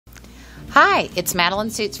Hi, it's Madeline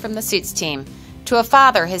Suits from the Suits team. To a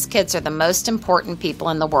father, his kids are the most important people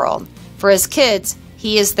in the world. For his kids,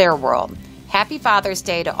 he is their world. Happy Father's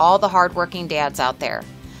Day to all the hardworking dads out there.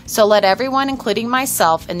 So let everyone, including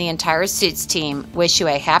myself and the entire Suits team, wish you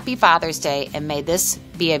a happy Father's Day, and may this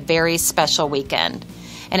be a very special weekend.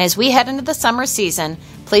 And as we head into the summer season,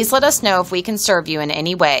 please let us know if we can serve you in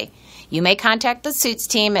any way. You may contact the Suits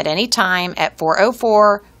team at any time at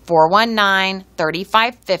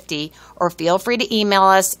 404-419-3550, or feel free to email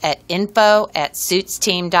us at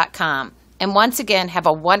info@suitsteam.com. And once again, have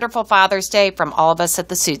a wonderful Father's Day from all of us at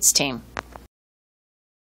the Suits team.